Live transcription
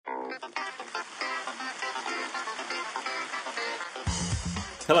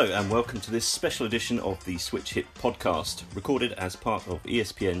Hello and welcome to this special edition of the Switch Hit podcast, recorded as part of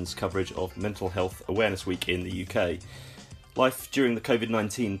ESPN's coverage of Mental Health Awareness Week in the UK. Life during the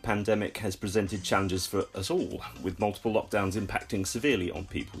COVID-19 pandemic has presented challenges for us all, with multiple lockdowns impacting severely on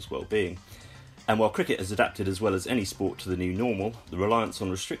people's well-being. And while cricket has adapted as well as any sport to the new normal, the reliance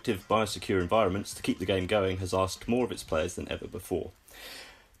on restrictive, biosecure environments to keep the game going has asked more of its players than ever before.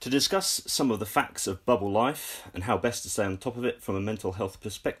 To discuss some of the facts of bubble life and how best to stay on top of it from a mental health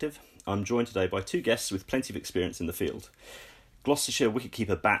perspective, I'm joined today by two guests with plenty of experience in the field. Gloucestershire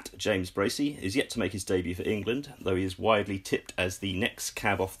wicketkeeper bat James Bracey is yet to make his debut for England, though he is widely tipped as the next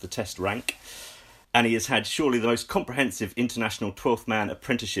cab off the Test rank. And he has had surely the most comprehensive international 12th man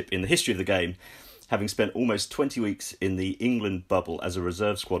apprenticeship in the history of the game, having spent almost 20 weeks in the England bubble as a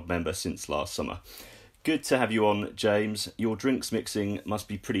reserve squad member since last summer. Good to have you on, James. Your drinks mixing must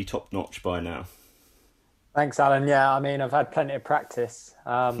be pretty top-notch by now. Thanks, Alan. Yeah, I mean, I've had plenty of practice.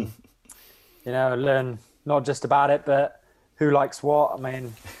 Learn not just about it, but who likes what. I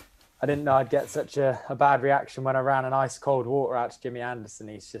mean, I didn't know I'd get such a bad reaction when I ran an ice cold water out to Jimmy Anderson.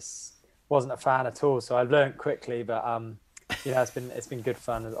 He's just wasn't a fan at all. So I learned quickly, but it's been good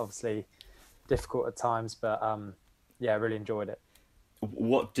fun. Obviously, difficult at times, but I really enjoyed it.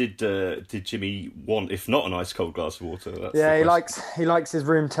 What did Jimmy want, if not an ice cold glass of water? He likes his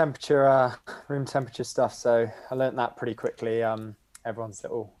room temperature stuff. So I learnt that pretty quickly. Everyone's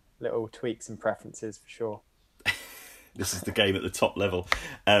little tweaks and preferences for sure. This is the game at the top level,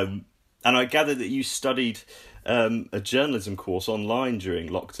 and I gather that you studied a journalism course online during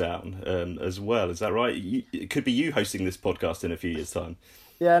lockdown as well. Is that right? It could be you hosting this podcast in a few years' time.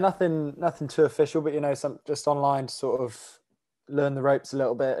 Yeah, nothing too official, but some just online to sort of learn the ropes a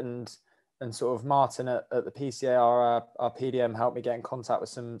little bit, and sort of Martin at the PCA, our PDM, helped me get in contact with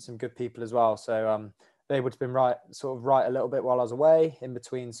some good people as well. So they would have been write a little bit while I was away in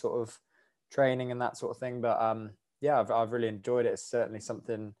between sort of training and that sort of thing. But I've really enjoyed it. It's certainly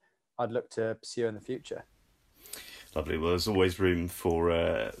something I'd look to pursue in the future. Lovely. Well, there's always room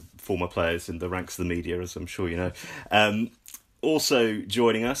for former players in the ranks of the media, as I'm sure you know. Also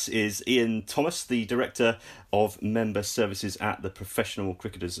joining us is Ian Thomas, the Director of Member Services at the Professional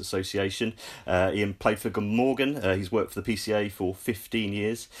Cricketers Association. Ian played for Glamorgan. He's worked for the PCA for 15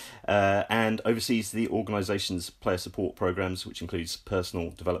 years and oversees the organisation's player support programmes, which includes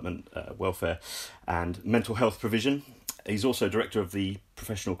personal development, welfare and mental health provision. He's also Director of the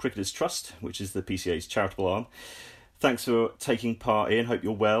Professional Cricketers Trust, which is the PCA's charitable arm. Thanks for taking part, Ian. Hope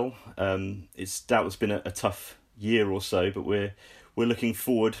you're well. It's doubtless been a tough year or so, but we're looking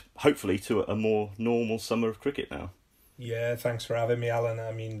forward, hopefully, to a more normal summer of cricket now. Yeah, thanks for having me, Alan.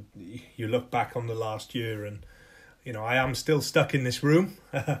 I mean, you look back on the last year and, I am still stuck in this room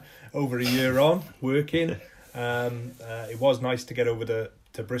over a year on, working. It was nice to get over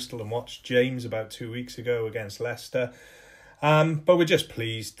to Bristol and watch James about 2 weeks ago against Leicester. But we're just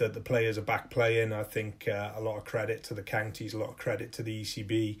pleased that the players are back playing. I think a lot of credit to the counties, a lot of credit to the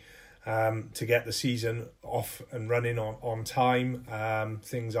ECB. To get the season off and running on time.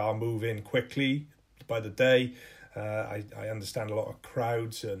 Things are moving quickly by the day. I understand a lot of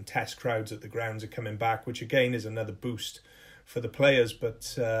crowds and test crowds at the grounds are coming back, which again is another boost for the players.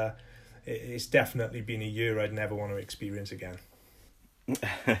 But it's definitely been a year I'd never want to experience again.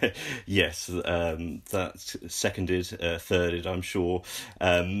 Yes, that's seconded, thirded, I'm sure.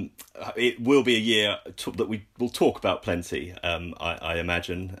 It will be a year that we will talk about plenty, I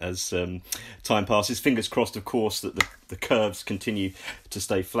imagine, as time passes. Fingers crossed, of course, that the curves continue to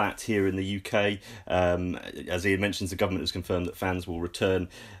stay flat here in the UK. As Ian mentions, the government has confirmed that fans will return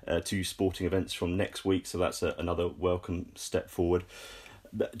to sporting events from next week, so that's another welcome step forward.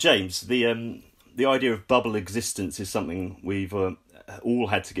 But James, the idea of bubble existence is something we've all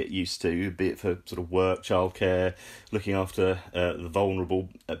had to get used to, be it for sort of work, childcare, looking after the vulnerable.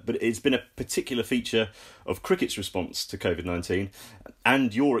 But it's been a particular feature of cricket's response to COVID-19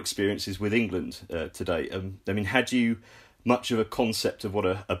 and your experiences with England today. Had you much of a concept of what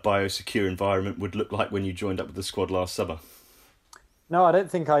a biosecure environment would look like when you joined up with the squad last summer? No, I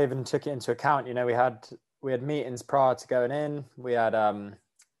don't think I even took it into account. We had meetings prior to going in. We had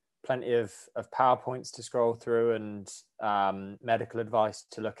plenty of PowerPoints to scroll through and medical advice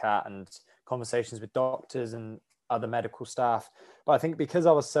to look at and conversations with doctors and other medical staff. But I think because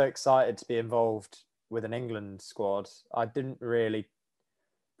I was so excited to be involved with an England squad, I didn't really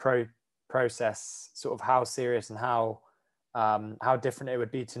process sort of how serious and how different it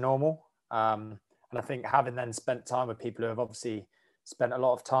would be to normal. And I think having then spent time with people who have obviously spent a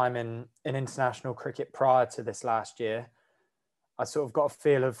lot of time in international cricket prior to this last year, I sort of got a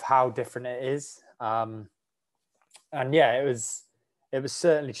feel of how different it is. And yeah, it was it was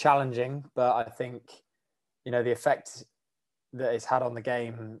certainly challenging, but I think, the effect that it's had on the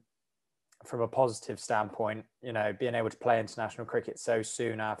game from a positive standpoint, being able to play international cricket so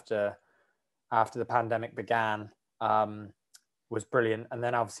soon after the pandemic began, was brilliant. And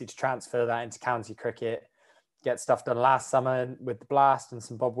then obviously to transfer that into county cricket, get stuff done last summer with the Blast and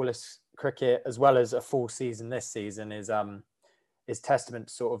some Bob Willis cricket, as well as a full season this season, is testament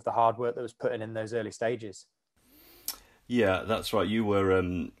to sort of the hard work that was put in those early stages. Yeah, that's right. You were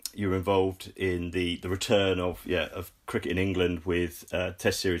involved in the return of cricket in England with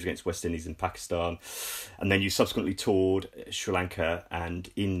Test series against West Indies and Pakistan, and then you subsequently toured Sri Lanka and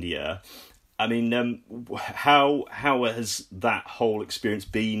India. I mean, how has that whole experience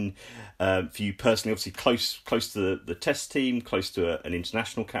been for you personally? Obviously, close to the Test team, close to an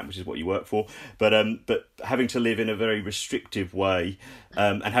international camp, which is what you work for. But having to live in a very restrictive way,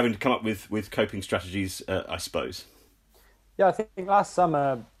 and having to come up with coping strategies, I suppose. Yeah, I think last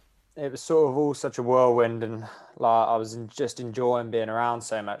summer it was sort of all such a whirlwind, and like I was just enjoying being around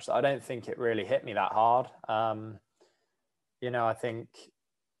so much that I don't think it really hit me that hard. I think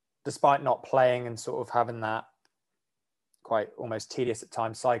despite not playing and sort of having that quite almost tedious at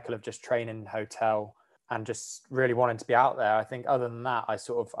times cycle of just training, hotel, and just really wanting to be out there, I think other than that, I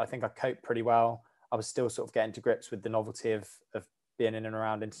think I coped pretty well. I was still sort of getting to grips with the novelty of being in and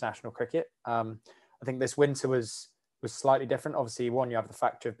around international cricket. I think this winter was slightly different. Obviously, one, you have the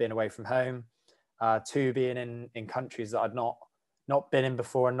factor of being away from home. Two, being in countries that I'd not been in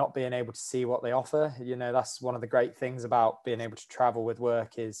before and not being able to see what they offer. That's one of the great things about being able to travel with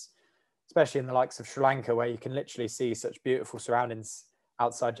work, is especially in the likes of Sri Lanka, where you can literally see such beautiful surroundings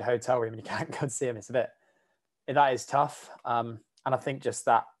outside your hotel room and you can't go and see them. That is tough. And I think just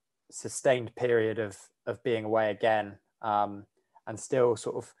that sustained period of being away again, and still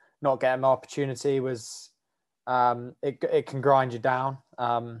sort of not getting my opportunity was, it can grind you down.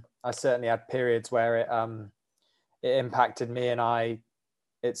 I certainly had periods where it impacted me, and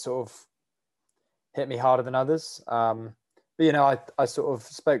it sort of hit me harder than others. But I sort of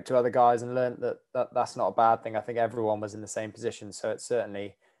spoke to other guys and learned that's not a bad thing. I think everyone was in the same position, so it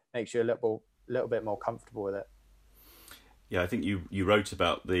certainly makes you a little bit more comfortable with it. Yeah, I think you wrote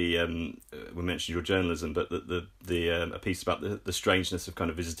about we mentioned your journalism, but a piece about the strangeness of kind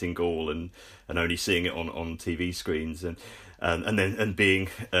of visiting Gaul and only seeing it on TV screens and then being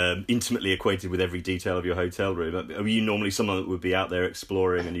intimately acquainted with every detail of your hotel room. Are you normally someone that would be out there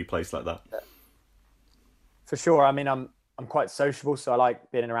exploring a new place like that? For sure. I mean, I'm quite sociable, so I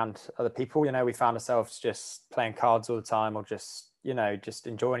like being around other people. We found ourselves just playing cards all the time, or just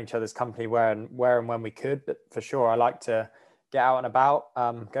enjoying each other's company where and when we could. But for sure, I like to get out and about.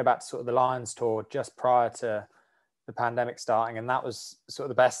 Go back to sort of the Lions tour just prior to the pandemic starting, and that was sort of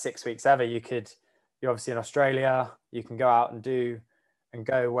the best 6 weeks ever. You're obviously in Australia. You can go out and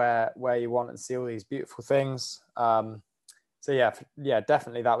go where you want and see all these beautiful things. So yeah,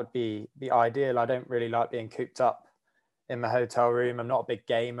 definitely that would be the ideal. I don't really like being cooped up in my hotel room. I'm not a big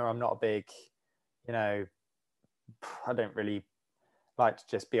gamer. I'm not a big, I don't really like to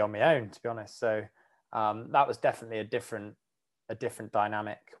just be on my own, to be honest. So that was definitely a different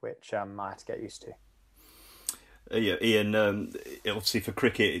dynamic, which I had to get used to. Yeah, Ian, obviously for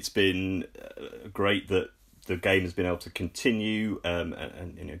cricket, it's been great that the game has been able to continue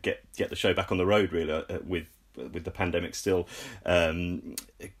and get the show back on the road, really, with the pandemic still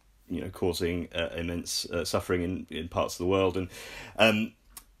causing immense suffering in parts of the world.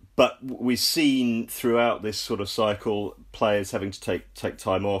 But we've seen throughout this sort of cycle players having to take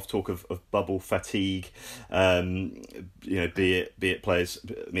time off, talk of bubble fatigue, be it players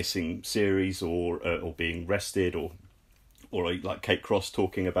missing series or being rested, or like Kate Cross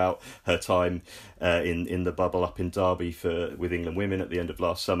talking about her time in the bubble up in Derby with England women at the end of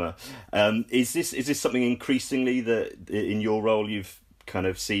last summer. Is this something increasingly that in your role you've kind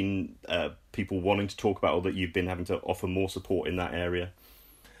of seen people wanting to talk about, or that you've been having to offer more support in that area?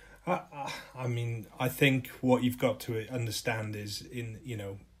 I mean, I think what you've got to understand is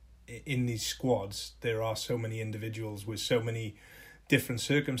in these squads, there are so many individuals with so many different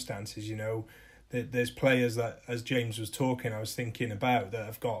circumstances. There's players that, as James was talking, I was thinking about, that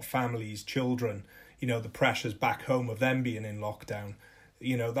have got families, children, the pressures back home of them being in lockdown.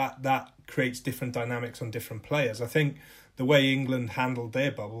 That creates different dynamics on different players. I think the way England handled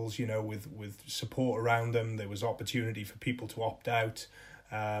their bubbles, with support around them, there was opportunity for people to opt out.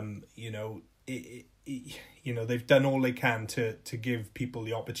 They've done all they can to give people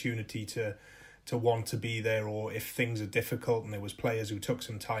the opportunity to want to be there, or if things are difficult, and there was players who took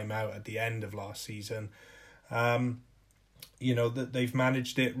some time out at the end of last season. that they've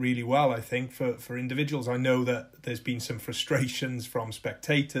managed it really well. I think for individuals, I know that there's been some frustrations from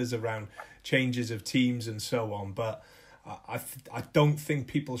spectators around changes of teams and so on, but I don't think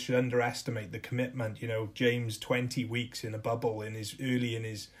people should underestimate the commitment. James, 20 weeks in a bubble early in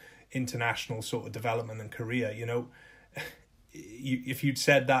his international sort of development and career. If you'd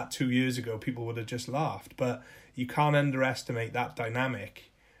said that 2 years ago, people would have just laughed. But you can't underestimate that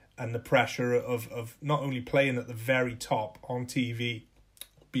dynamic and the pressure of not only playing at the very top on TV,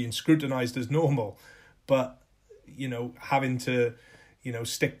 being scrutinised as normal, but having to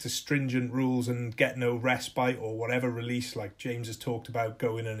stick to stringent rules and get no respite or whatever release, like James has talked about,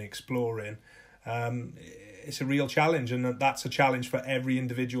 going and exploring. It's a real challenge, and that's a challenge for every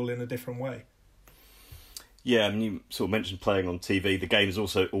individual in a different way. Yeah, you sort of mentioned playing on TV. The game has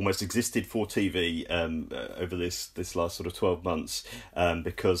also almost existed for TV over this last sort of 12 months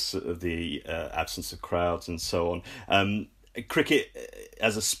because of the absence of crowds and so on. Cricket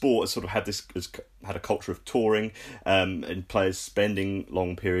as a sport has sort of had a culture of touring and players spending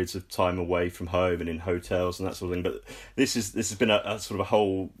long periods of time away from home and in hotels and that sort of thing. But this has been a sort of a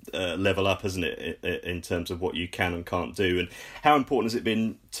whole level up, hasn't it, in terms of what you can and can't do, and how important has it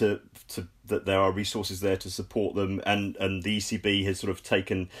been to that there are resources there to support them, and the ECB has sort of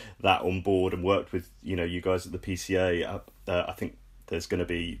taken that on board and worked with you guys at the PCA. I think there's going to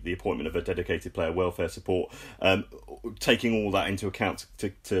be the appointment of a dedicated player welfare support, taking all that into account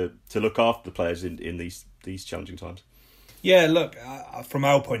to look after the players in these challenging times. Yeah, look, from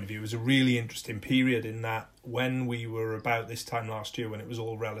our point of view, it was a really interesting period in that when we were about this time last year, when it was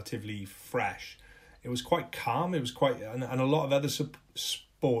all relatively fresh, it was quite calm. It was quite, and a lot of other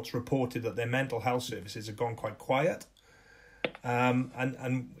sports reported that their mental health services had gone quite quiet. And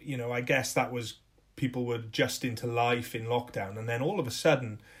I guess that was people were adjusting to life in lockdown, and then all of a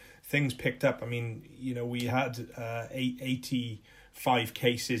sudden things picked up. I mean, we had 85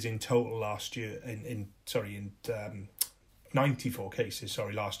 cases in total last year, 94 cases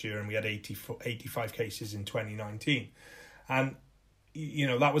last year, and we had 85 cases in 2019. And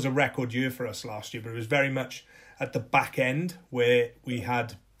that was a record year for us last year, but it was very much at the back end where we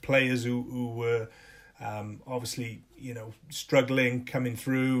had players who were obviously struggling coming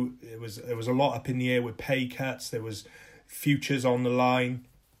through. There was a lot up in the air with pay cuts. There was futures on the line.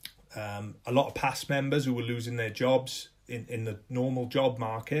 A lot of past members who were losing their jobs in the normal job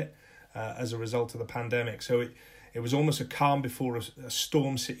market as a result of the pandemic. So it was almost a calm before a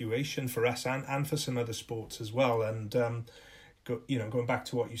storm situation for us and for some other sports as well. And going back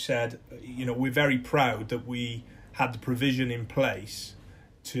to what you said, we're very proud that we had the provision in place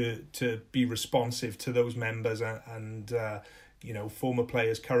to be responsive to those members and former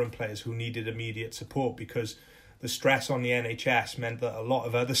players, current players who needed immediate support, because the stress on the NHS meant that a lot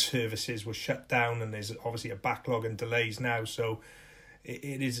of other services were shut down, and there's obviously a backlog and delays now. So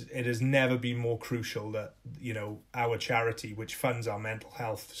it has never been more crucial that our charity, which funds our mental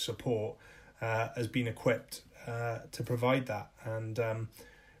health support, has been equipped to provide that. And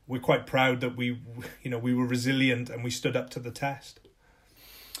we're quite proud that we were resilient and we stood up to the test.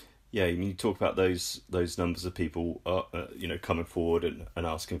 Yeah, you talk about those numbers of people, coming forward and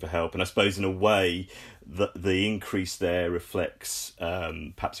asking for help, and I suppose in a way that the increase there reflects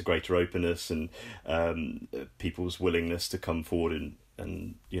perhaps a greater openness and people's willingness to come forward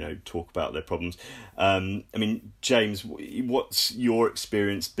and talk about their problems. James, what's your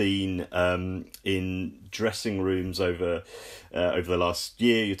experience been in dressing rooms over the last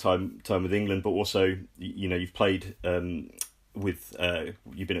year? Your time with England, but also you've played.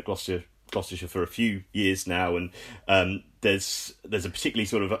 You've been at Gloucestershire for a few years now, and there's a particularly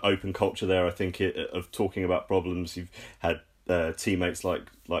sort of open culture there, I think, of talking about problems. You've had teammates like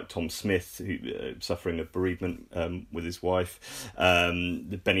Tom Smith, who suffering a bereavement with his wife,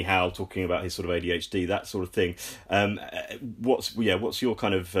 Benny Howell talking about his sort of ADHD, that sort of thing. What's your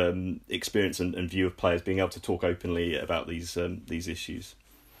kind of experience and view of players being able to talk openly about these issues?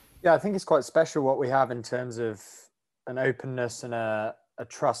 Yeah, I think it's quite special what we have in terms of an openness and a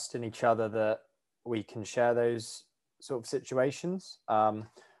trust in each other that we can share those sort of situations.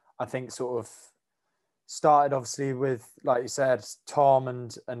 I think sort of started obviously with, like you said, Tom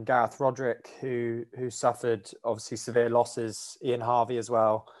and Gareth Roderick, who suffered obviously severe losses, Ian Harvey as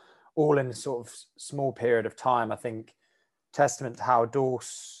well, all in a sort of small period of time. I think testament to how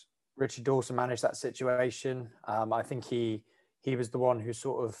Richard Dawson managed that situation. I think he was the one who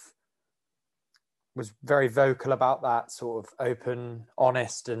sort of was very vocal about that sort of open,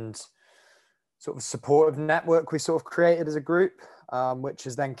 honest, and sort of supportive network we sort of created as a group, which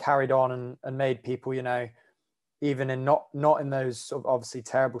has then carried on and made people, even in not in those sort of obviously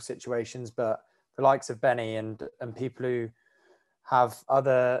terrible situations, but the likes of Benny and people who have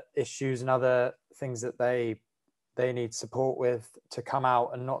other issues and other things that they need support with to come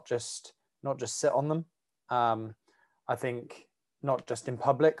out and not just sit on them. I think not just in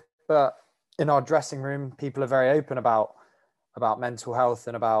public, but in our dressing room, people are very open about mental health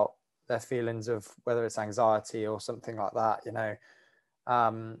and about their feelings of whether it's anxiety or something like that. You know,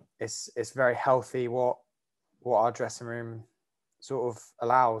 it's very healthy what our dressing room sort of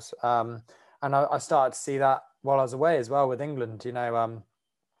allows. And I started to see that while I was away as well with England. You know,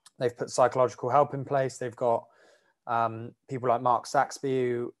 they've put psychological help in place. They've got people like Mark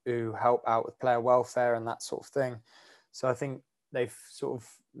Saxby who help out with player welfare and that sort of thing. So I think they've sort of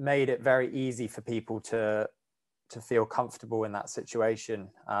made it very easy for people to feel comfortable in that situation.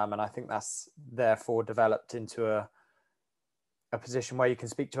 And I think that's therefore developed into a position where you can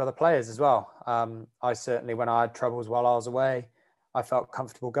speak to other players as well. I certainly, when I had troubles while I was away, I felt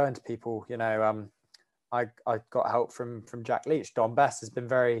comfortable going to people. You know, I got help from Jack Leach. Don Best has been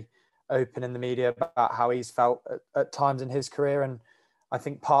very open in the media about how he's felt at times in his career. And I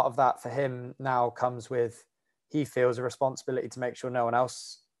think part of that for him now comes with, he feels a responsibility to make sure no one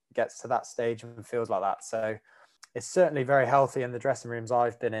else gets to that stage and feels like that. So it's certainly very healthy in the dressing rooms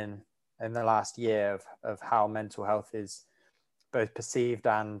I've been in the last year of how mental health is both perceived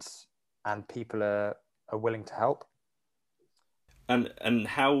and people are willing to help. And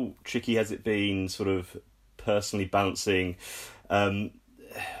how tricky has it been sort of personally balancing the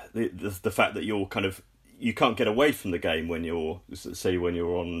fact that you can't get away from the game when you're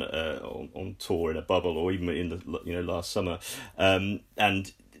on tour in a bubble, or even in the last summer, and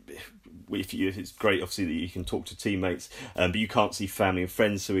it's great obviously that you can talk to teammates, but you can't see family and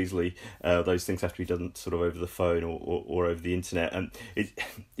friends so easily. Those things have to be done sort of over the phone or over the internet, and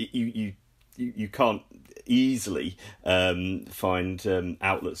you can't easily find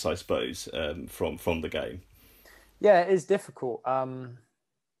outlets, I suppose, from the game. Yeah, it is difficult.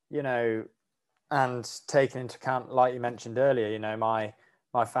 You know, and taking into account, like you mentioned earlier, you know, my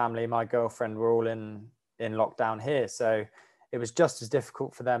family, my girlfriend were all in lockdown here. So it was just as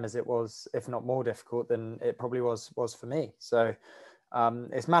difficult for them as it was, if not more difficult than it probably was for me. So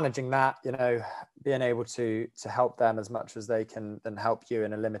it's managing that, you know, being able to help them as much as they can then help you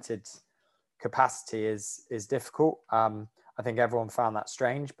in a limited capacity is difficult. I think everyone found that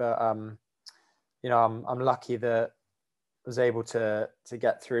strange, but you know, I'm lucky that I was able to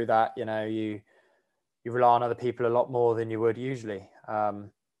get through that. You know, you rely on other people a lot more than you would usually, and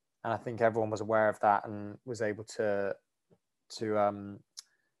I think everyone was aware of that and was able to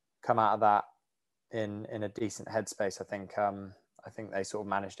come out of that in a decent headspace. I think they sort of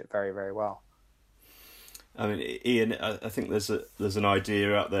managed it very, very well. I mean, Ian, I think there's an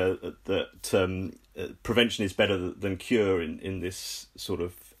idea out there that prevention is better than cure in this sort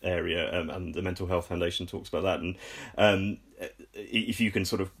of area, and the Mental Health Foundation talks about that. And if you can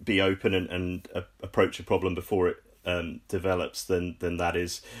sort of be open and approach a problem before it develops, then that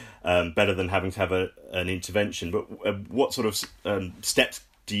is better than having to have an intervention. But what sort of steps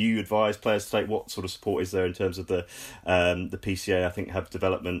do you advise players to take? What sort of support is there in terms of the PCA? I think have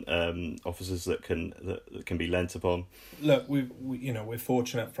development officers that can be lent upon. Look, we're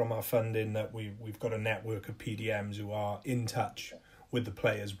fortunate from our funding that we've got a network of PDMs who are in touch with the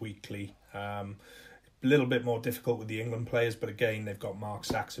players weekly. A little bit more difficult with the England players, but again, they've got Mark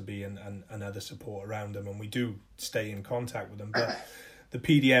Saxby and other support around them, and we do stay in contact with them. But the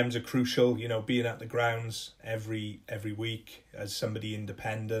PDMs are crucial, you know, being at the grounds every week as somebody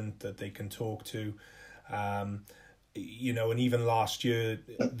independent that they can talk to. You know, and even last year,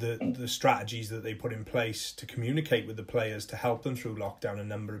 the strategies that they put in place to communicate with the players to help them through lockdown, a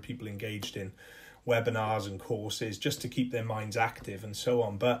number of people engaged in webinars and courses just to keep their minds active and so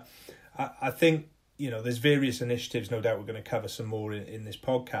on. But I think, you know, there's various initiatives, no doubt we're going to cover some more in this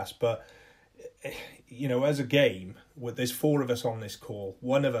podcast, but you know, as a game, there's four of us on this call.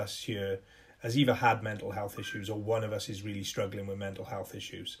 One of us here has either had mental health issues or one of us is really struggling with mental health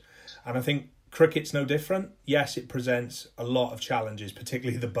issues. And I think cricket's no different. Yes, it presents a lot of challenges,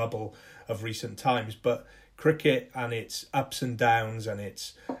 particularly the bubble of recent times, but cricket and its ups and downs and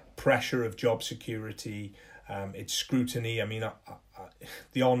its pressure of job security, its scrutiny, I mean,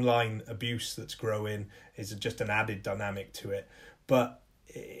 the online abuse that's growing is just an added dynamic to it. But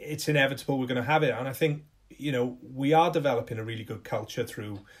it's inevitable we're going to have it. And I think, you know, we are developing a really good culture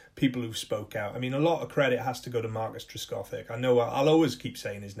through people who spoke out. I mean, a lot of credit has to go to Marcus Trescothick. I know I'll always keep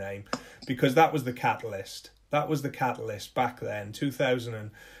saying his name because that was the catalyst. That was the catalyst back then,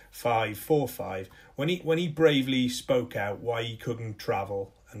 2005, 4-5, when he bravely spoke out why he couldn't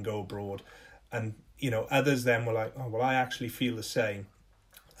travel and go abroad. And, you know, others then were like, oh, well, I actually feel the same.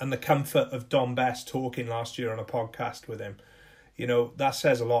 and the comfort of Dom Best talking last year on a podcast with him, that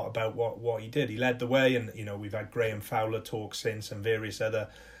says a lot about what he did. He led the way, and we've had Graham Fowler talk since, and various other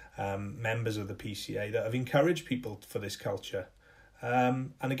members of the PCA that have encouraged people for this culture.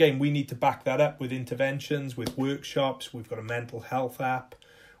 And again, we need to back that up with interventions, with workshops. We've got a mental health app.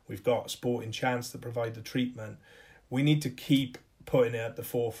 We've got Sporting Chance that provide the treatment. We need to keep putting it at the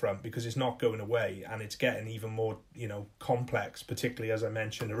forefront because it's not going away, and it's getting even more, complex, particularly as I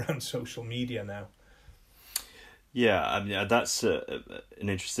mentioned around social media now. Yeah, I mean, that's an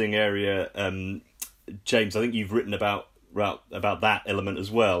interesting area. James, I think you've written about that element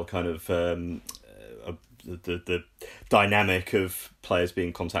as well, kind of the dynamic of players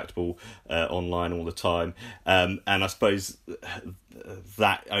being contactable online all the time, and I suppose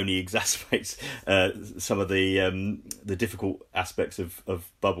that only exacerbates some of the difficult aspects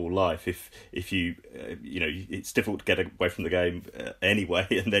of bubble life. If you it's difficult to get away from the game anyway,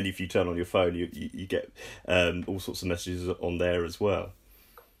 and then if you turn on your phone, you get all sorts of messages on there as well.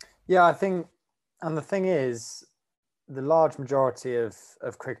 Yeah, I think, and the thing is, the large majority of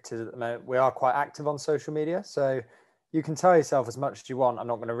cricketers at the moment, we are quite active on social media. So you can tell yourself as much as you want, I'm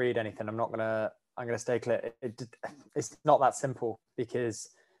not going to read anything. I'm going to stay clear. It's not that simple because,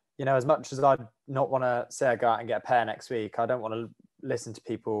 as much as I'd not want to say I go out and get a pair next week, I don't want to listen to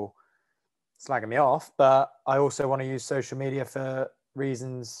people slagging me off, but I also want to use social media for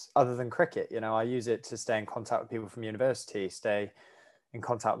reasons other than cricket. I use it to stay in contact with people from university, stay in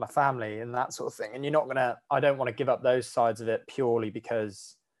contact with my family and that sort of thing. And I don't want to give up those sides of it purely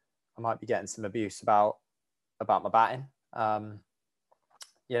because I might be getting some abuse about my batting. I've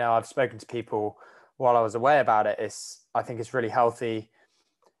spoken to people while I was away about it. I think it's really healthy.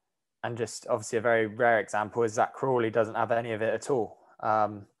 And just obviously a very rare example is Zach Crawley doesn't have any of it at all.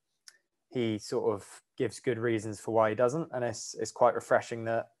 He sort of gives good reasons for why he doesn't. And it's quite refreshing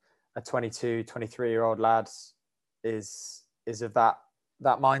that a 22, 23-year-old lad is of that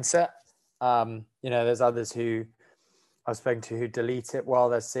mindset. There's others who I've spoken to who delete it while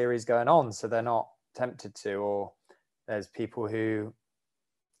there's series going on, so they're not tempted to, or there's people who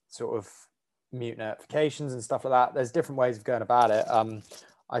sort of mute notifications and stuff like that. There's different ways of going about it.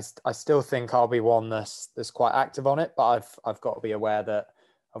 I still think I'll be one that's quite active on it, but I've got to be aware that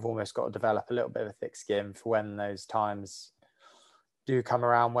I've almost got to develop a little bit of a thick skin for when those times do come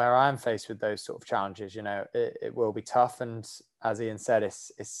around where I am faced with those sort of challenges. It will be tough, and as Ian said,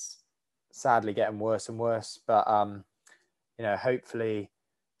 it's sadly getting worse and worse, but hopefully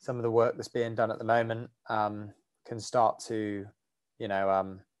some of the work that's being done at the moment can start to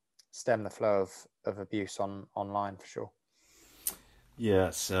stem the flow of abuse online for sure.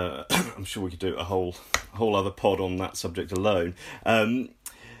 Yes, I'm sure we could do a whole other pod on that subject alone.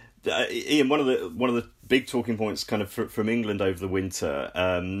 Ian, one of the big talking points kind of from England over the winter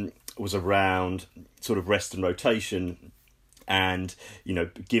was around sort of rest and rotation, and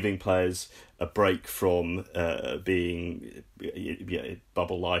giving players a break from being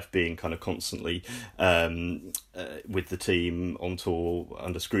bubble life, being kind of constantly with the team on tour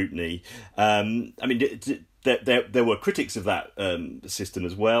under scrutiny. There were critics of that system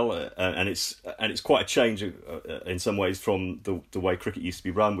as well, and it's quite a change in some ways from the way cricket used to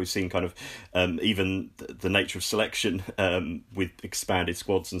be run. We've seen kind of even the nature of selection with expanded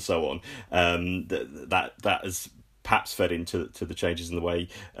squads and so on. That has perhaps fed into the changes in the way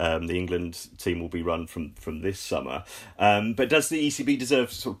the England team will be run from this summer. But does the ECB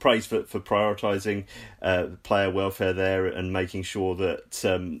deserve sort of praise for prioritising player welfare there and making sure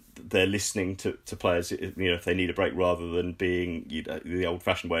that they're listening to players, if they need a break, rather than being the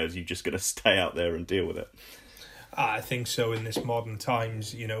old-fashioned way as you're just going to stay out there and deal with it? I think so. In this modern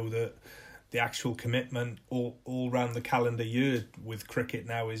times, the actual commitment all around the calendar year with cricket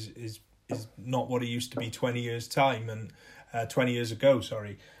now is not what it used to be 20 years time and 20 years ago.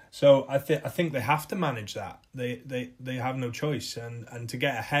 Sorry. So I think they have to manage that. They have no choice, and to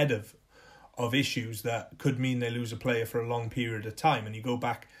get ahead of issues that could mean they lose a player for a long period of time. And you go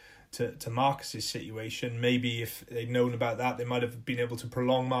back to Marcus's situation. Maybe if they'd known about that, they might have been able to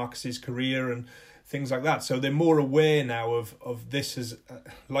prolong Marcus's career and things like that. So they're more aware now of this as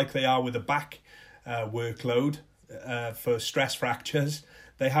like they are with a back workload for stress fractures.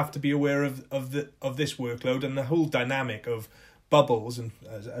 They have to be aware of this workload and the whole dynamic of bubbles. And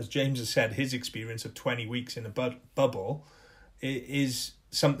as James has said, his experience of 20 weeks in a bubble is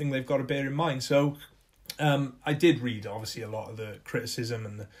something they've got to bear in mind. So I did read, obviously, a lot of the criticism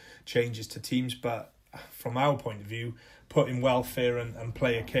and the changes to teams, but from our point of view, putting welfare and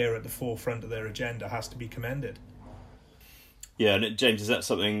player care at the forefront of their agenda has to be commended. Yeah, and James, is that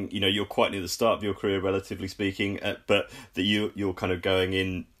something, you're quite near the start of your career, relatively speaking, but that you're kind of going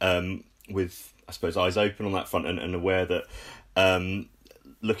in with, I suppose, eyes open on that front and aware that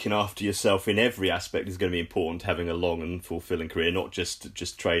looking after yourself in every aspect is going to be important, having a long and fulfilling career, not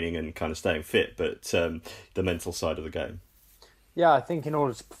just training and kind of staying fit, but the mental side of the game. Yeah, I think in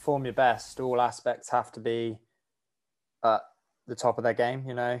order to perform your best, all aspects have to be at the top of their game.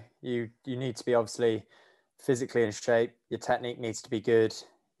 You need to be obviously physically in shape. Your technique needs to be good.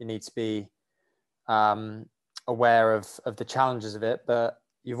 You need to be aware of the challenges of it, but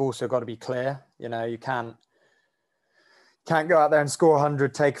you've also got to be clear. You can't go out there and score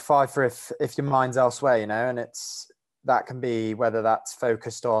 100, take a fiver if your mind's elsewhere. And that can be whether that's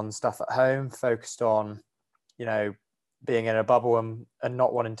focused on stuff at home, focused on being in a bubble and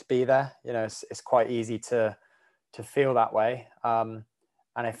not wanting to be there. It's quite easy to feel that way.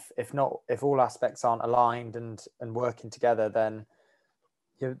 And if all aspects aren't aligned and working together, then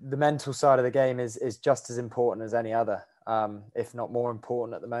the mental side of the game is just as important as any other, if not more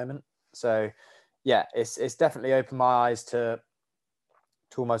important at the moment. So yeah, it's definitely opened my eyes to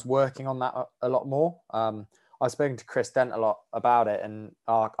almost working on that a lot more. I've spoken to Chris Dent a lot about it, and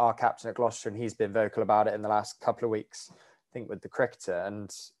our captain at Gloucester, and he's been vocal about it in the last couple of weeks, I think, with the cricketer. And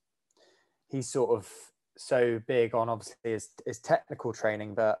he's sort of so big on obviously his technical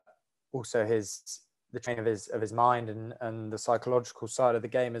training, but also the training of his mind and the psychological side of the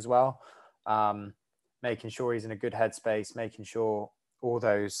game as well. Making sure he's in a good headspace, making sure all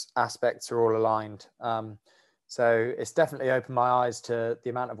those aspects are all aligned. So it's definitely opened my eyes to the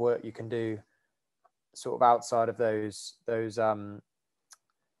amount of work you can do sort of outside of those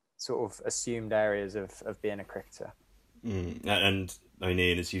sort of assumed areas of being a cricketer. And I mean,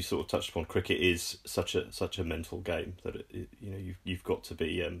 Ian, as you sort of touched upon, cricket is such a mental game that you've got to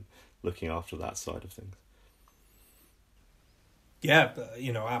be looking after that side of things. Yeah,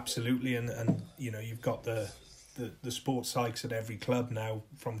 absolutely, and you've got the sports psychs at every club now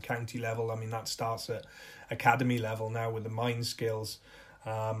from county level. I mean, that starts at academy level now with the mind skills.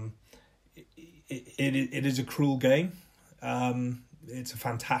 It is a cruel game. It's a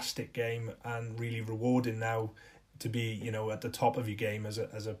fantastic game and really rewarding now to be at the top of your game as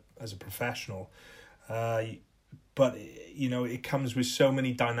a professional. But it comes with so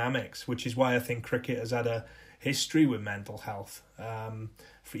many dynamics, which is why I think cricket has had a history with mental health.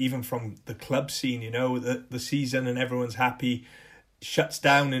 Even from the club scene, the season and everyone's happy shuts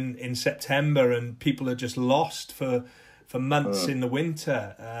down in September and people are just lost for months in the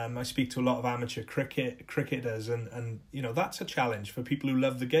winter. I speak to a lot of amateur cricketers and that's a challenge for people who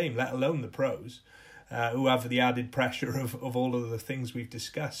love the game, let alone the pros, who have the added pressure of all of the things we've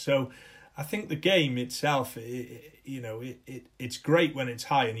discussed. So I think the game itself, it's great when it's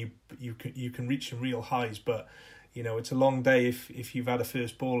high and you can reach some real highs, but it's a long day if you've had a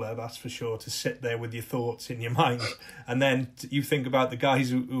first bowler, that's for sure, to sit there with your thoughts in your mind. And then you think about the guys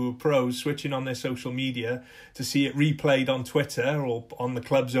who are pros switching on their social media to see it replayed on Twitter or on the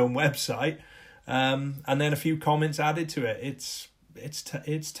club's own website, and then a few comments added to it.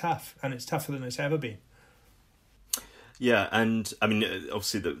 It's tough, and it's tougher than it's ever been. Yeah, and I mean,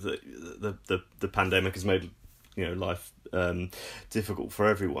 obviously the pandemic has made life difficult for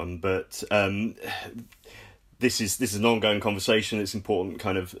everyone, but this is an ongoing conversation. It's important,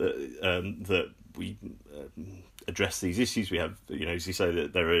 kind of that we address these issues. We have, as you say,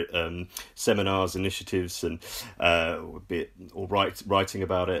 that there are seminars, initiatives, and writing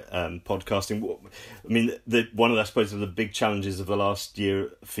about it, podcasting. I mean, one of I suppose of the big challenges of the last year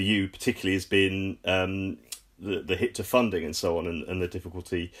for you, particularly, has been the hit to funding and so on, and the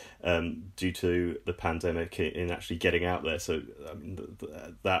difficulty due to the pandemic in actually getting out there. So I mean,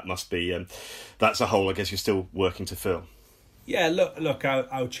 that must be that's a hole I guess you're still working to fill. Yeah, look.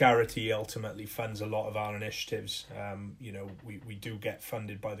 Our charity ultimately funds a lot of our initiatives. We do get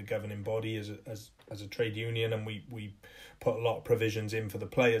funded by the governing body as a trade union, and we put a lot of provisions in for the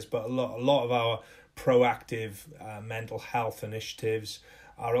players. But a lot of our proactive mental health initiatives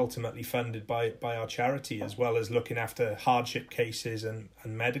are ultimately funded by our charity, as well as looking after hardship cases and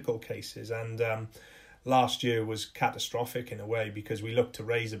medical cases. And last year was catastrophic in a way, because we looked to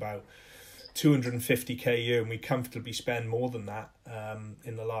raise about 250k a year, and we comfortably spend more than that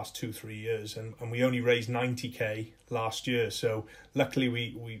in the last 2-3 years, and we only raised 90k last year. So luckily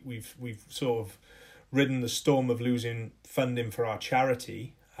we've sort of ridden the storm of losing funding for our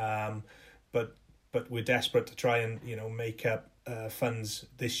charity, but we're desperate to try and make up funds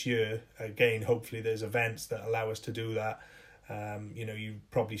this year. Again, hopefully there's events that allow us to do that. You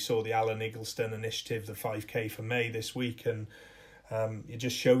probably saw the Alan Eggleston initiative, the 5k for May this week, and It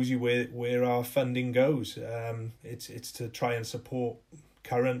just shows you where our funding goes. It's to try and support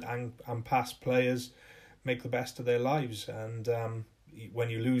current and past players make the best of their lives. And when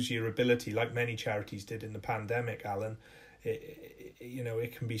you lose your ability, like many charities did in the pandemic, Alan,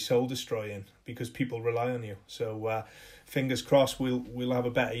 it can be soul destroying because people rely on you. So fingers crossed we'll have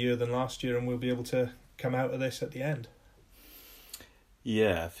a better year than last year and we'll be able to come out of this at the end.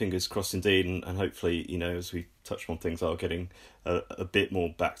 Yeah, fingers crossed indeed, and hopefully, as we touch on, things are getting a bit more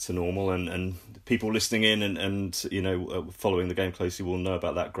back to normal, and people listening in and following the game closely will know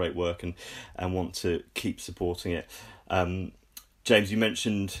about that great work and want to keep supporting it. James, you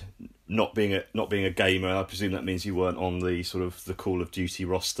mentioned not being a gamer. I presume that means you weren't on the sort of the Call of Duty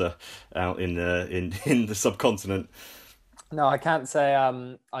roster out in the subcontinent. No, I can't say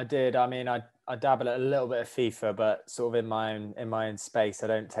I did. I mean, I dabble at a little bit of FIFA, but sort of in my own space. I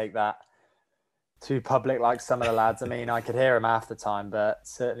don't take that too public like some of the lads. I mean, I could hear them half the time, but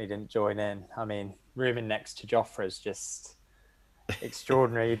certainly didn't join in. I mean, rooming next to Joffre is just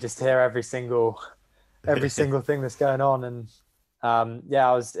extraordinary. You just hear every single thing that's going on, and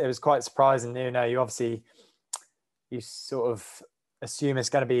it was quite surprising. You sort of assume it's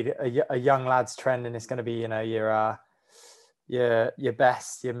going to be a young lad's trend, and it's going to be your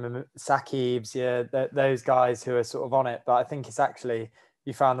best, your Sakibs, those guys who are sort of on it. But I think it's actually,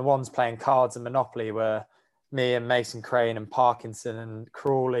 you found the ones playing cards and Monopoly were me and Mason Crane and Parkinson and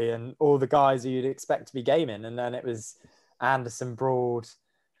Crawley and all the guys who you'd expect to be gaming. And then it was Anderson, Broad,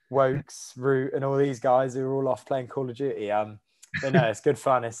 Wokes, Root, and all these guys who were all off playing Call of Duty. But no, it's good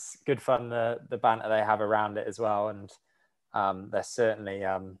fun. It's good fun, the banter they have around it as well. And they certainly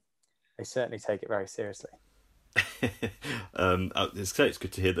take it very seriously. It's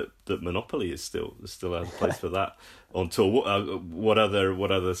good to hear that Monopoly is still has a place for that on tour. What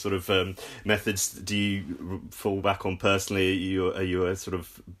other sort of methods do you fall back on personally? Are you a sort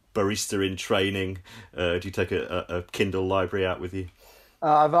of barista in training? Do you take a Kindle library out with you?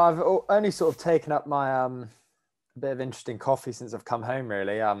 I've only sort of taken up my bit of interesting coffee since I've come home,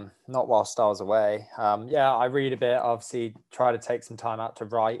 really. Not whilst I was away. I read a bit. Obviously, try to take some time out to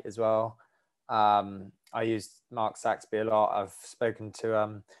write as well. I used Mark Saxby a lot. I've spoken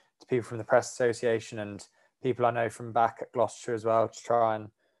to people from the Press Association and people I know from back at Gloucestershire as well to try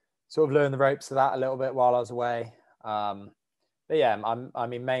and sort of learn the ropes of that a little bit while I was away. But yeah, I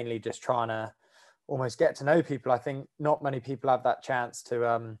mean, mainly just trying to almost get to know people. I think not many people have that chance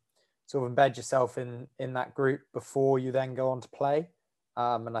to sort of embed yourself in that group before you then go on to play.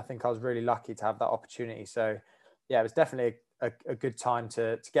 And I think I was really lucky to have that opportunity. So yeah, it was definitely a good time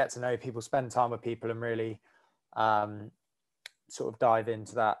to get to know people, spend time with people, and really sort of dive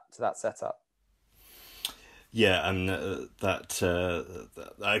into that setup. Yeah, and that's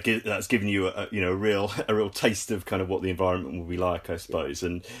given you a real taste of kind of what the environment will be like, I suppose.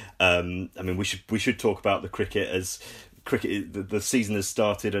 And I mean, we should talk about the cricket as cricket. The season has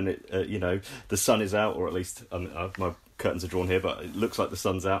started, and the sun is out, or at least my curtains are drawn here, but it looks like the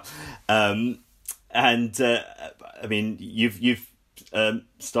sun's out. I mean, you've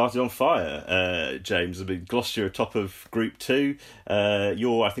started on fire, James. I mean, Gloucestershire are top of Group 2.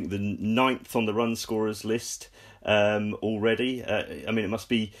 You're, I think, the 9th on the run scorers list already. I mean, it must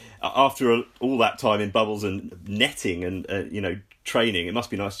be, after all that time in bubbles and netting and training, it must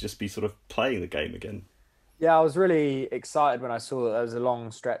be nice to just be sort of playing the game again. Yeah, I was really excited when I saw that there was a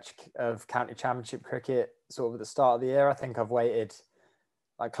long stretch of county championship cricket sort of at the start of the year. I think I've waited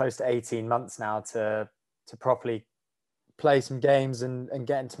like close to 18 months now to properly play some games and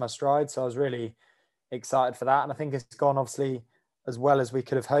get into my stride. So I was really excited for that. And I think it's gone obviously as well as we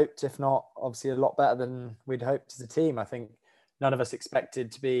could have hoped, if not obviously a lot better than we'd hoped as a team. I think none of us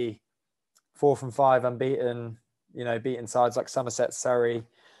expected to be 4 from 5 unbeaten, beating sides like Somerset, Surrey,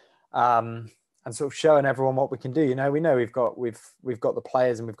 and sort of showing everyone what we can do. We know we've got the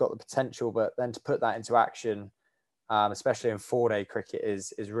players and we've got the potential, but then to put that into action, especially in 4-day cricket,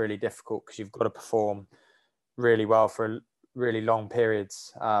 is really difficult because you've got to perform really well for really long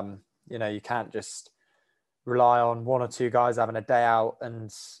periods. You can't just rely on 1 or 2 guys having a day out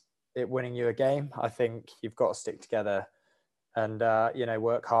and it winning you a game. I think you've got to stick together and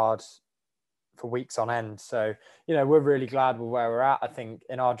work hard for weeks on end. So we're really glad with where we're at. I think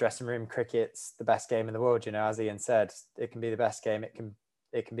in our dressing room, cricket's the best game in the world. As Ian said, it can be the best game, it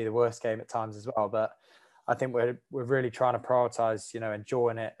can be the worst game at times as well, but I think we're really trying to prioritize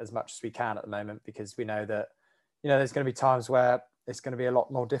enjoying it as much as we can at the moment, because we know that there's going to be times where it's going to be a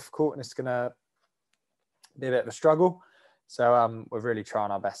lot more difficult and it's going to be a bit of a struggle. So we're really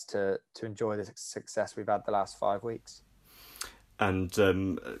trying our best to enjoy the success we've had the last 5 weeks. And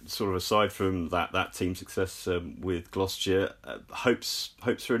sort of aside from that team success with Gloucestershire, hopes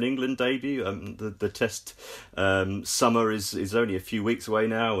for an England debut. The Test summer is only a few weeks away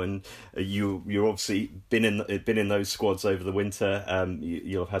now, and you're obviously been in those squads over the winter.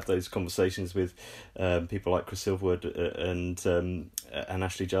 You'll have had those conversations with people like Chris Silverwood and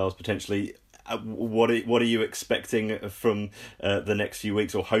Ashley Giles potentially. What are you expecting from the next few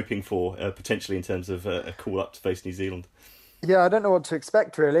weeks, or hoping for potentially in terms of a call up to face New Zealand? Yeah, I don't know what to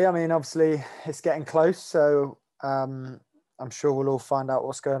expect really. I mean, obviously it's getting close, so I'm sure we'll all find out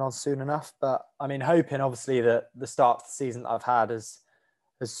what's going on soon enough. But I mean, hoping obviously that the start of the season that I've had has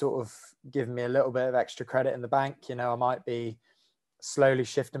sort of given me a little bit of extra credit in the bank. You know, I might be slowly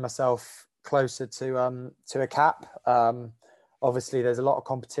shifting myself closer to a cap. Obviously, there's a lot of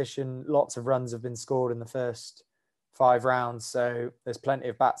competition. Lots of runs have been scored in the first 5 rounds, so there's plenty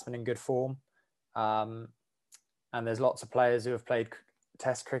of batsmen in good form. And there's lots of players who have played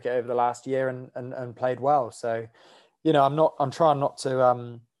Test cricket over the last year and played well. So, you know, I'm trying not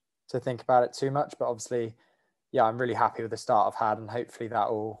to think about it too much, but obviously, yeah, I'm really happy with the start I've had, and hopefully that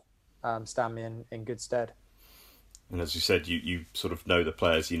will stand me in good stead. And as you said, you sort of know the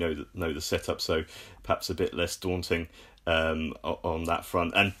players, you know the setup, so perhaps a bit less daunting on that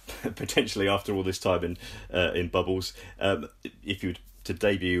front. And potentially after all this time in bubbles, if you were to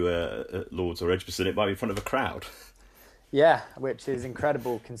debut at Lords or Edgbaston, it might be in front of a crowd. Yeah, which is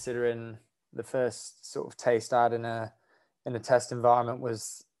incredible considering the first sort of taste I had in a Test environment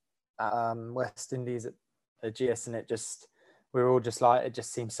was West Indies at GS, and we were all just like, it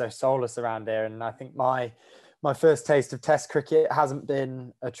just seems so soulless around here. And I think my first taste of Test cricket hasn't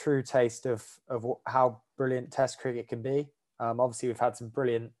been a true taste of how brilliant Test cricket can be. Obviously, we've had some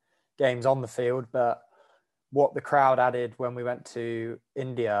brilliant games on the field, but what the crowd added when we went to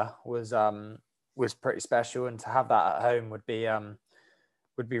India was pretty special, and to have that at home would be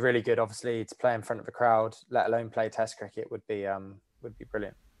really good. Obviously, to play in front of a crowd, let alone play Test cricket, would be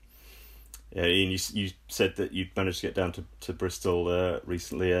brilliant. Yeah, Ian, you said that you'd managed to get down to Bristol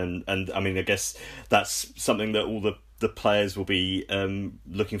recently, and I mean, I guess that's something that all the players will be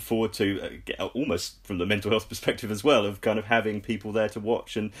looking forward to, almost from the mental health perspective as well, of kind of having people there to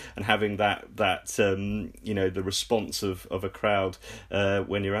watch and having that you know, the response of a crowd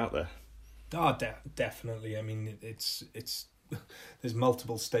when you're out there. Oh, definitely. I mean, it's there's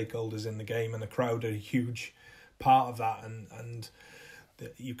multiple stakeholders in the game, and the crowd are a huge part of that, and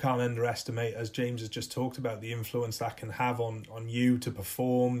you can't underestimate, as James has just talked about, the influence that can have on you to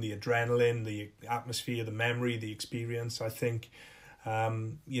perform, the adrenaline, the atmosphere, the memory, the experience. I think,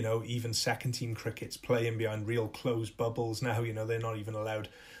 you know, even second team cricket's playing behind real closed bubbles now. You know, they're not even allowed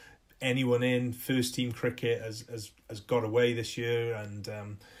anyone in. First team cricket has got away this year,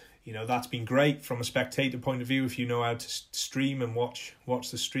 and you know, that's been great from a spectator point of view. If you know how to stream and watch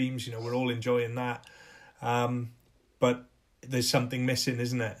the streams, you know, we're all enjoying that. But there's something missing,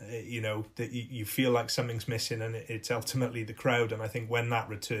 isn't it? You know, that you feel like something's missing, and it's ultimately the crowd. And I think when that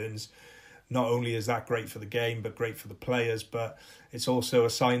returns, not only is that great for the game, but great for the players, but it's also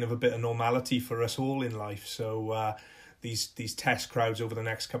a sign of a bit of normality for us all in life. So these Test crowds over the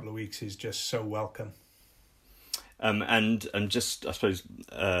next couple of weeks is just so welcome. And just, I suppose,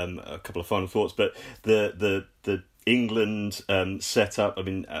 a couple of final thoughts, but the England setup, I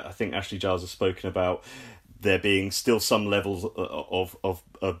mean, I think Ashley Giles has spoken about there being still some levels of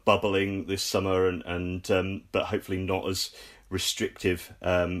bubbling this summer, and but hopefully not as restrictive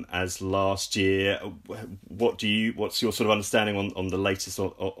as last year. What's your sort of understanding on the latest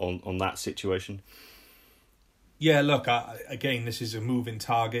on that situation? Yeah, look, again, this is a moving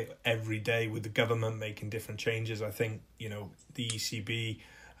target every day with the government making different changes. I think, you know, the ECB,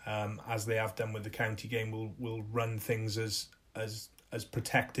 as they have done with the county game, will run things as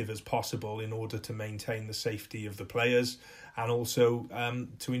protective as possible in order to maintain the safety of the players, and also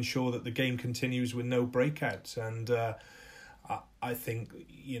to ensure that the game continues with no breakouts. And I think,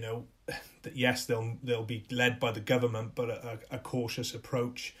 you know, that yes, they'll be led by the government, but a cautious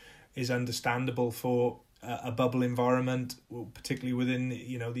approach is understandable for a bubble environment, particularly within,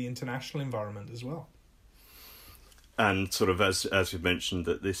 you know, the international environment as well. And sort of as we've mentioned,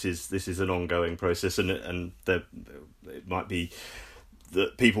 that this is an ongoing process, and there it might be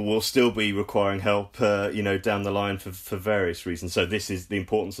that people will still be requiring help, you know, down the line for various reasons. So this is the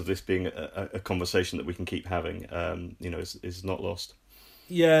importance of this being a conversation that we can keep having. You know, is not lost.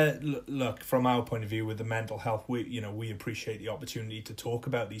 Yeah, look, from our point of view with the mental health, we appreciate the opportunity to talk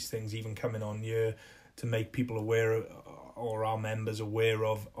about these things, even coming on here, to make people aware, or our members aware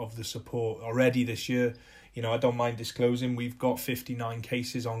of the support already this year. You know, I don't mind disclosing we've got 59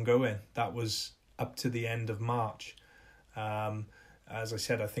 cases ongoing. That was up to the end of March. As I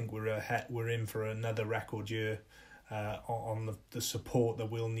said, I think we're in for another record year on the support that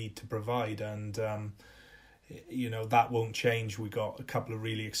we'll need to provide, and that won't change. We got a couple of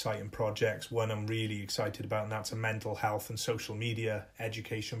really exciting projects. One I'm really excited about, and that's a mental health and social media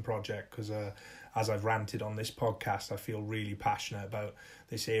education project, because as I've ranted on this podcast, I feel really passionate about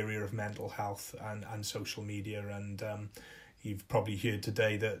this area of mental health and social media, and you've probably heard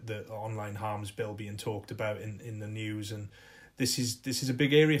today that the online harms bill being talked about in the news, and this is a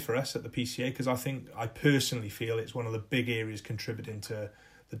big area for us at the PCA, because I personally feel it's one of the big areas contributing to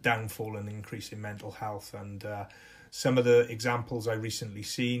the downfall and increase in mental health. And some of the examples I recently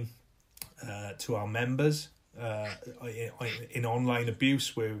seen to our members in online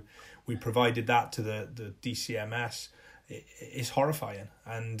abuse, where we provided that to the DCMS, is horrifying,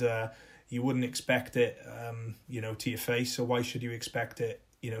 and you wouldn't expect it to your face, so why should you expect it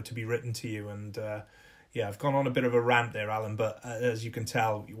to be written to you? And I've gone on a bit of a rant there, Alan, but as you can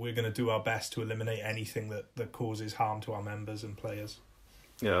tell, we're going to do our best to eliminate anything that causes harm to our members and players.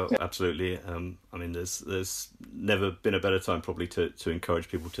 Yeah, absolutely. There's never been a better time probably to encourage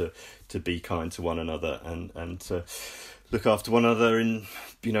people to be kind to one another and to look after one another in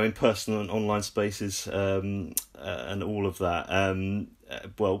personal and online spaces, and all of that.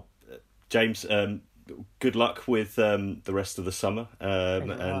 James, good luck with the rest of the summer,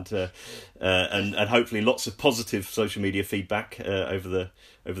 and hopefully lots of positive social media feedback over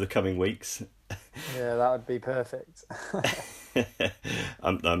the coming weeks. Yeah, that would be perfect.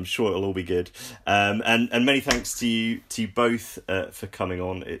 I'm sure it'll all be good. And many thanks to you both for coming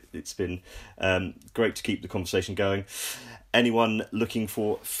on. It's been great to keep the conversation going. Anyone looking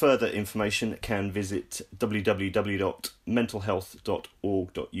for further information can visit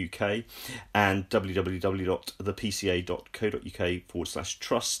www.mentalhealth.org.uk and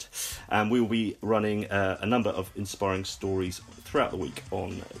www.thepca.co.uk/trust. And we will be running a number of inspiring stories throughout the week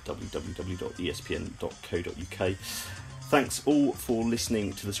on www.espn.co.uk. Thanks all for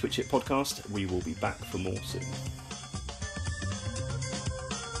listening to the Switch It podcast. We will be back for more soon.